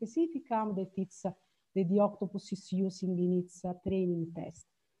the specific arm that the octopus is using in its training test.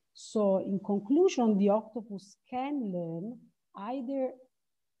 So in conclusion, the octopus can learn either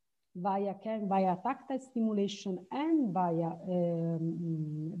via tactile stimulation and via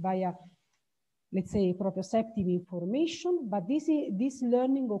let's say proprioceptive information, but this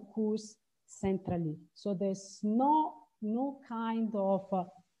learning occurs centrally. So there's no kind of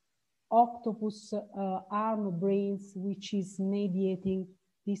octopus arm brains which is mediating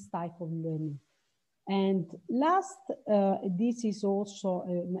this type of learning. And last, this is also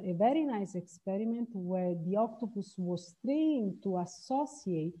a very nice experiment where the octopus was trained to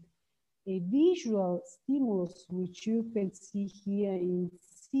associate a visual stimulus, which you can see here in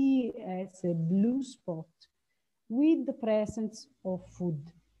C as a blue spot, with the presence of food.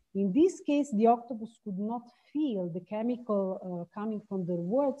 In this case, the octopus could not feel the chemical coming from the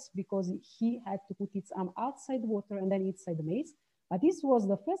words because he had to put its arm outside water and then inside the maze. But this was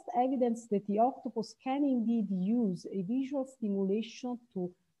the first evidence that the octopus can indeed use a visual stimulation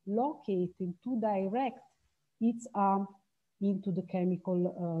to locate and to direct its arm into the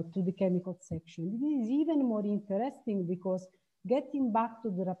chemical section. This is even more interesting because getting back to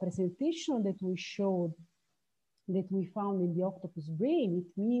the representation that we showed, that we found in the octopus brain,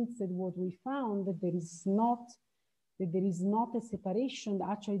 it means that what we found that there is not a separation,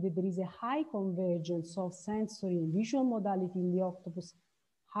 actually that there is a high convergence of sensory and visual modality in the octopus.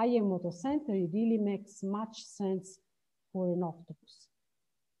 Higher motor sensory really makes much sense for an octopus.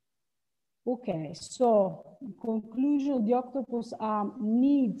 Okay, so in conclusion, the octopus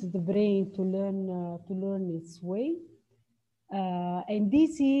needs the brain to learn its way. And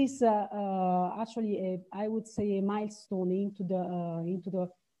this is actually, I would say, a milestone into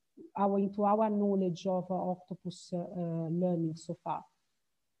our knowledge of octopus learning so far.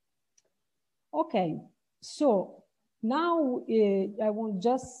 Okay, so now I want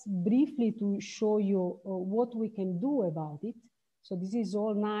just briefly to show you what we can do about it. So this is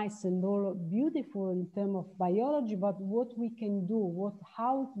all nice and all beautiful in terms of biology, but what we can do,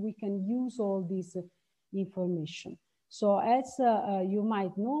 how we can use all this information. So as you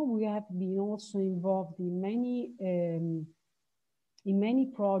might know, we have been also involved in many in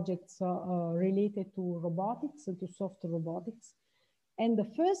many projects related to robotics and to soft robotics. And the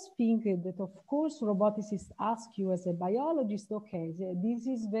first thing that, of course, roboticists ask you as a biologist, okay, this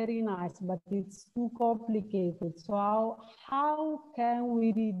is very nice, but it's too complicated. So how can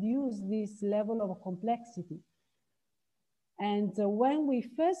we reduce this level of complexity? And when we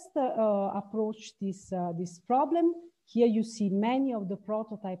first approached this problem, here you see many of the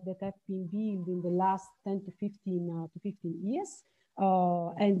prototypes that have been built in the last 10 to 15 years.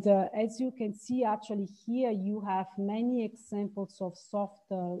 As you can see, actually here you have many examples of soft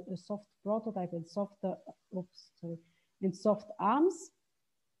prototype and soft arms.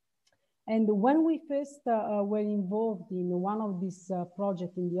 And when we first were involved in one of these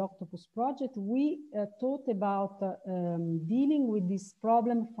projects, in the Octopus project, we thought about dealing with this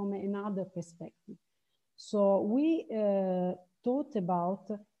problem from another perspective. So we thought about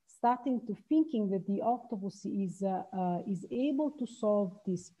starting to thinking that the octopus is able to solve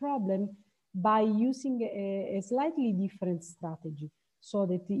this problem by using a slightly different strategy. So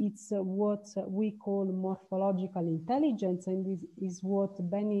that it's what we call morphological intelligence, and this is what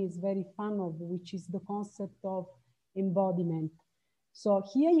Benny is very fond of, which is the concept of embodiment. So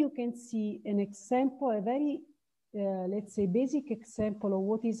here you can see an example, a very, let's say, basic example of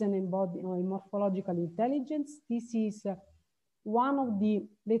what is an morphological intelligence. This is one of the,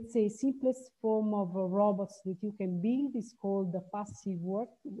 let's say, simplest form of robots that you can build. Is called the passive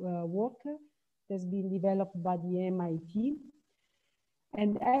worker. It has been developed by the MIT.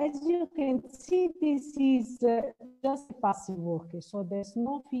 And as you can see, this is just a passive worker. So there's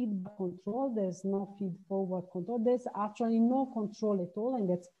no feedback control, there's no feed-forward control, there's actually no control at all. And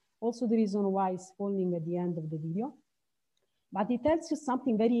that's also the reason why it's falling at the end of the video. But it tells you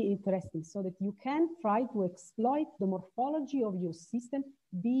something very interesting, so that you can try to exploit the morphology of your system,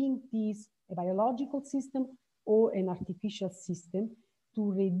 being this a biological system or an artificial system, to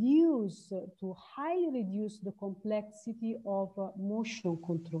reduce, to highly reduce the complexity of motion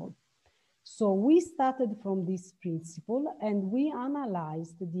control. So we started from this principle, and we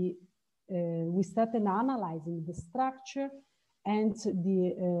analyzed we started analyzing the structure and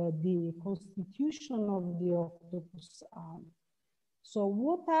the constitution of the octopus arm. So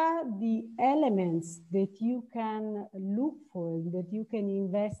what are the elements that you can look for, that you can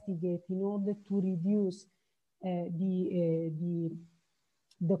investigate in order to reduce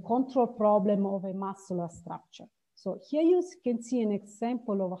the control problem of a muscular structure? So here you can see an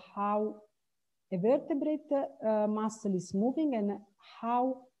example of how a vertebrate muscle is moving, and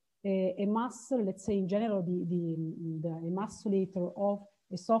how a muscle, let's say in general, the emasculator of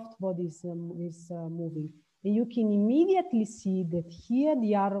a soft body is moving. And you can immediately see that here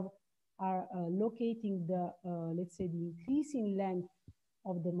the arrow are locating the, let's say, the increasing length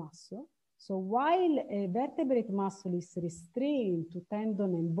of the muscle. So while a vertebrate muscle is restrained to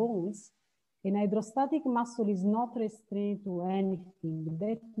tendon and bones, an hydrostatic muscle is not restrained to anything.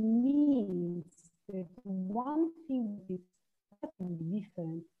 That means that one thing that is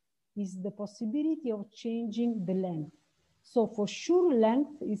different is the possibility of changing the length. So for sure,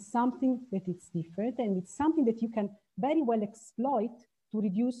 length is something that is different, and it's something that you can very well exploit to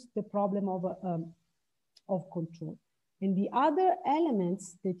reduce the problem of control. And the other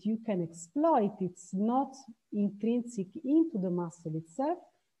elements that you can exploit, it's not intrinsic into the muscle itself,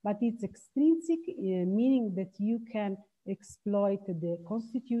 but it's extrinsic, meaning that you can exploit the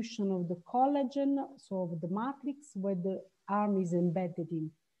constitution of the collagen, so of the matrix where the arm is embedded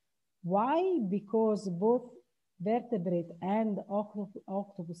in. Why? Because both vertebrate and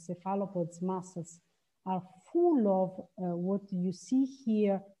octopus cephalopods muscles are full of what you see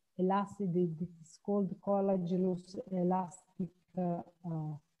here, elastic, it is called collagenous elastic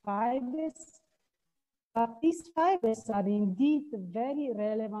fibers. But these fibers are indeed very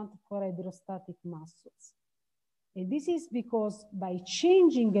relevant for hydrostatic muscles. And this is because by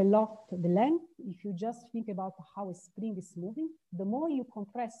changing a lot the length, if you just think about how a spring is moving, the more you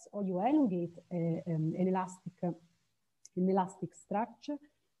compress or you elongate an elastic structure,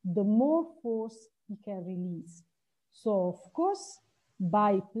 the more force it can release. So of course,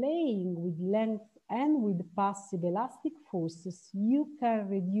 by playing with length and with passive elastic forces, you can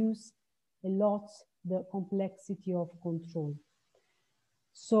reduce a lot the complexity of control.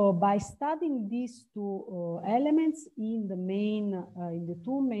 So by studying these two elements in the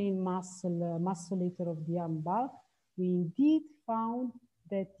two main musculature of the arm bulk, we indeed found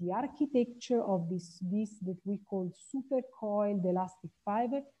that the architecture of this that we call supercoiled elastic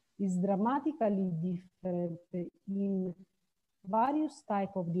fiber is dramatically different in various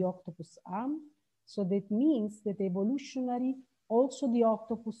types of the octopus arm. So that means that evolutionary, also the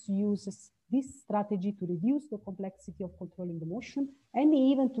octopus uses this strategy to reduce the complexity of controlling the motion and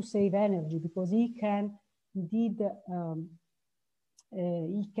even to save energy, because he can indeed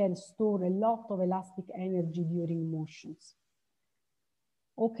he can store a lot of elastic energy during motions.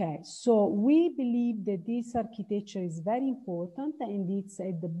 Okay, so we believe that this architecture is very important, and it's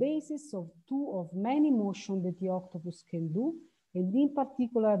at the basis of many motions that the octopus can do, and in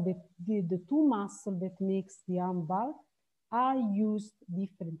particular the two muscles that makes the arm valve are used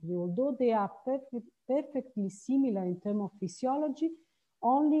differently. Although they are perfectly similar in terms of physiology,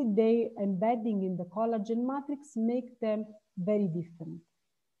 only they embedding in the collagen matrix make them very different.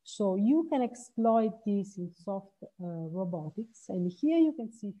 So you can exploit this in soft robotics. And here you can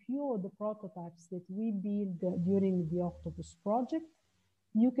see a few of the prototypes that we built during the Octopus project.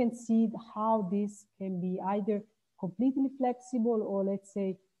 You can see how this can be either completely flexible or, let's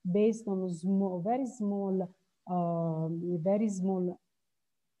say, based on a small, very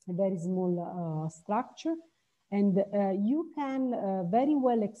small structure. And you can very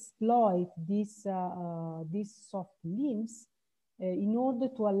well exploit these soft limbs in order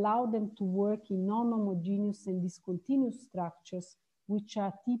to allow them to work in non-homogeneous and discontinuous structures, which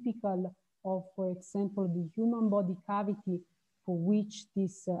are typical of, for example, the human body cavity, for which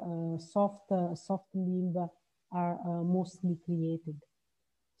these soft limbs are mostly created,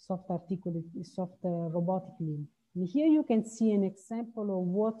 soft robotic limb. And here you can see an example of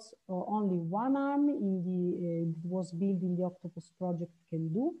what only one arm was built in the Octopus project can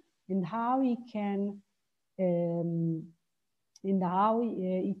do, and how it can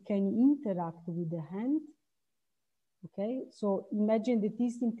it can interact with the hand. Okay, so imagine that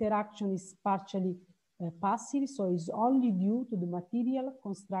this interaction is partially passive, so it's only due to the material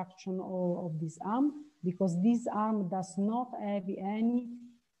construction of this arm, because this arm does not have any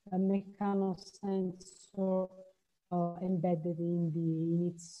mechanosensor embedded in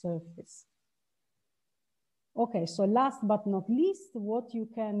its surface. Okay, so last but not least, what we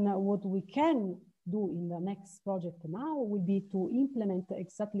can do in the next project now will be to implement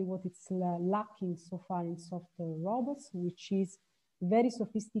exactly what it's lacking so far in soft robots, which is very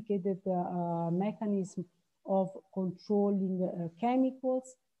sophisticated mechanism of controlling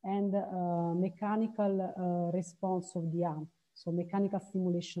chemicals and mechanical response of the arm, so mechanical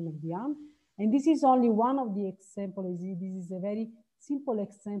stimulation of the arm. And this is only one of the examples. This is a very simple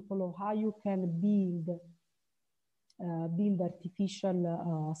example of how you can build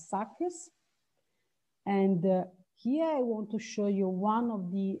artificial suckers. And here I want to show you one of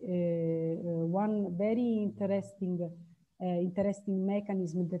the one very interesting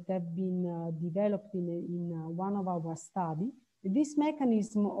mechanism that have been developed in one of our study. This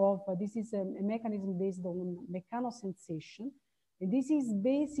mechanism this is a mechanism based on mechanosensation. And this is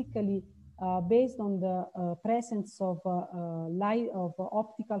basically based on the presence of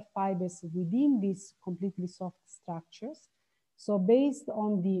optical fibers within these completely soft structures. So based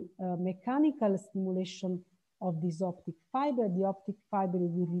on the mechanical stimulation of this optic fiber, the optic fiber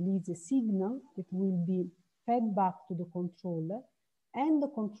will release a signal that will be fed back to the controller, and the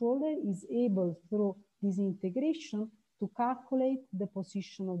controller is able, through this integration, to calculate the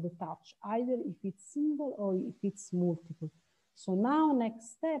position of the touch, either if it's single or if it's multiple. So now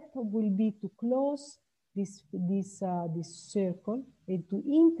next step will be to close this circle and to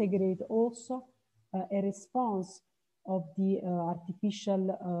integrate also a response of the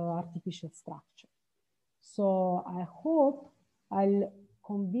artificial structure. So I hope I'll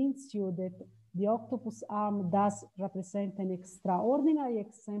convince you that the octopus arm does represent an extraordinary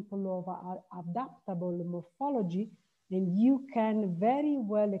example of adaptable morphology, and you can very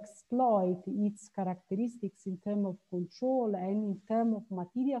well exploit its characteristics in terms of control and in terms of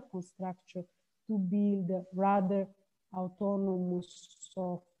material construction to build rather autonomous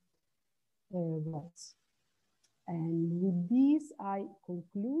soft robots. And with this, I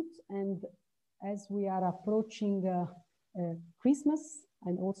conclude. And as we are approaching Christmas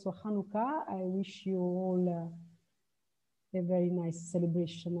and also Hanukkah, I wish you all a very nice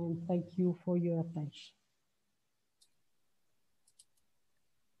celebration, and thank you for your attention.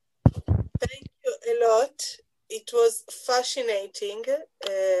 Thank you a lot. It was fascinating,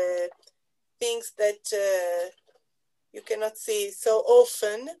 things that you cannot see so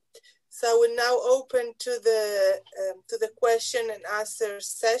often. So I will now open to the question and answer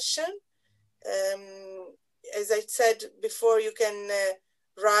session. As I said before, you can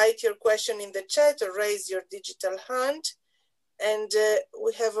write your question in the chat or raise your digital hand. And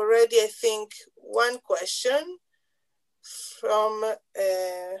we have already, I think, one question from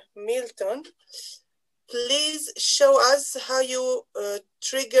Milton. Please show us how you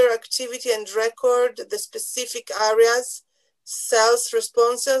trigger activity and record the specific areas cells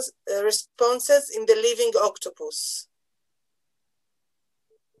responses in the living octopus?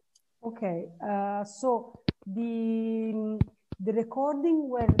 Okay, so the recording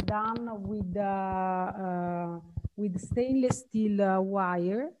were done with stainless steel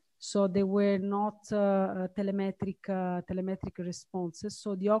wire, so they were not telemetric responses.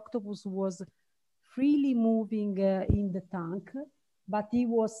 So the octopus was freely moving in the tank, but he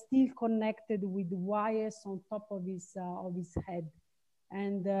was still connected with wires on top of his head.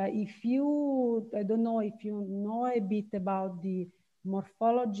 And if you, I don't know if you know a bit about the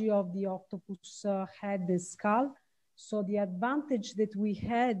morphology of the octopus head and skull. So the advantage that we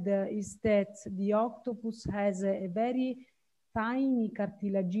had is that the octopus has a very tiny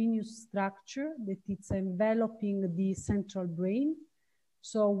cartilaginous structure that it's enveloping the central brain.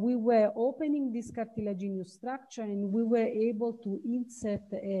 So we were opening this cartilaginous structure and we were able to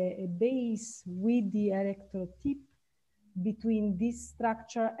insert a base with the electrode tip between this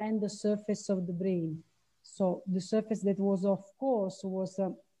structure and the surface of the brain. So the surface that was, of course, was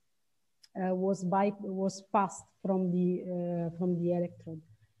passed from the electrode.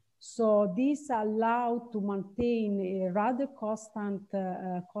 So this allowed to maintain a rather constant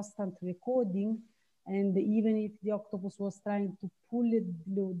recording, and even if the octopus was trying to pull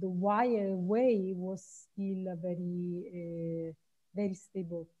the wire away, it was still very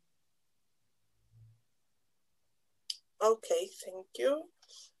stable. Okay, thank you.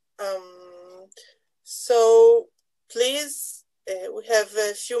 So please, we have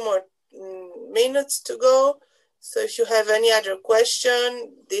a few more minutes to go. So if you have any other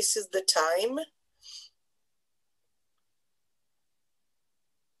question, this is the time.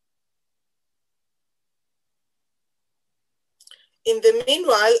 In the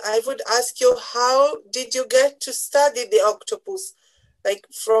meanwhile, I would ask you, how did you get to study the octopus? Like,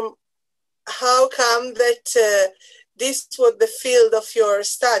 from how come that this was the field of your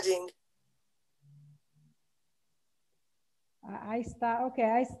studying? I start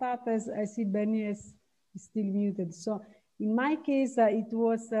as I see Benny is still muted. So in my case, it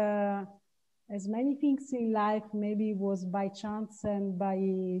was as many things in life, maybe it was by chance and by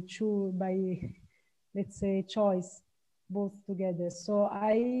let's say choice, both together. So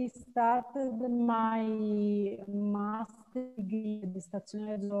I started my master degree at the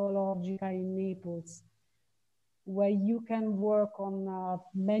Istituto Zoologica in Naples, where you can work on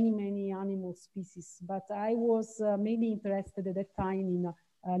many animal species. But I was mainly interested at that time in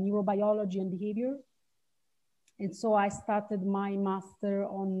neurobiology and behavior. And so I started my master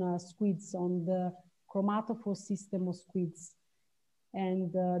on squids, on the chromatophore system of squids.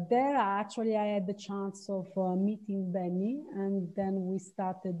 And there actually I had the chance of meeting Benny, and then we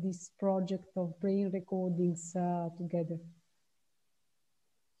started this project of brain recordings together.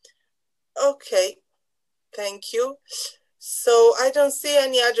 Okay. Thank you. So I don't see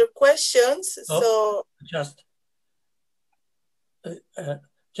any other questions. Oh, just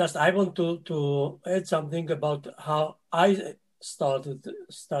I want to add something about how I started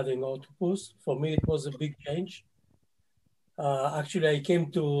studying octopus. For me, it was a big change. Actually, I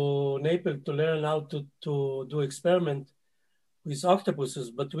came to Naples to learn how to do experiment with octopuses,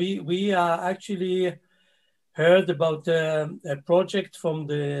 but we actually heard about a project from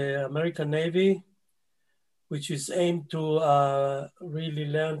the American Navy, which is aimed to really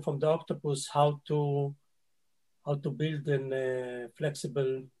learn from the octopus how to build a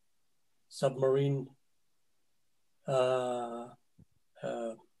flexible submarine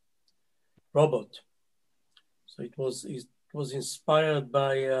robot. So it was inspired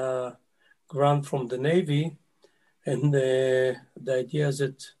by a grant from the Navy, and the idea is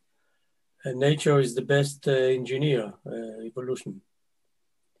that nature is the best engineer, evolution.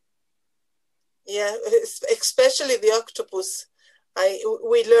 Yeah, especially the octopus.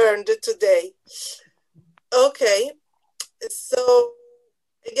 We learned today. Okay, so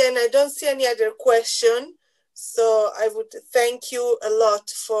again, I don't see any other question. So I would thank you a lot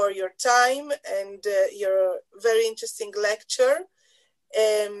for your time and your very interesting lecture.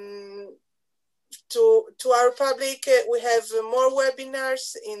 To our public, we have more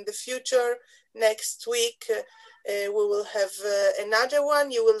webinars in the future. Next week, we will have another one.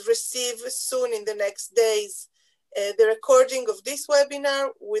 You will receive soon in the next days the recording of this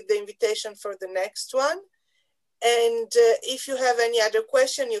webinar with the invitation for the next one. And if you have any other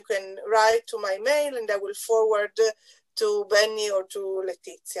question, you can write to my mail and I will forward to Benny or to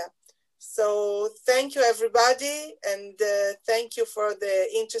Letizia. So thank you, everybody. And thank you for the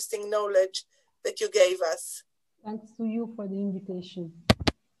interesting knowledge that you gave us. Thanks to you for the invitation.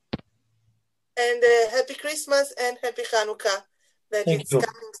 And happy Christmas and happy Hanukkah. That it's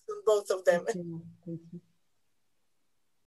coming soon, both of them. Thank you.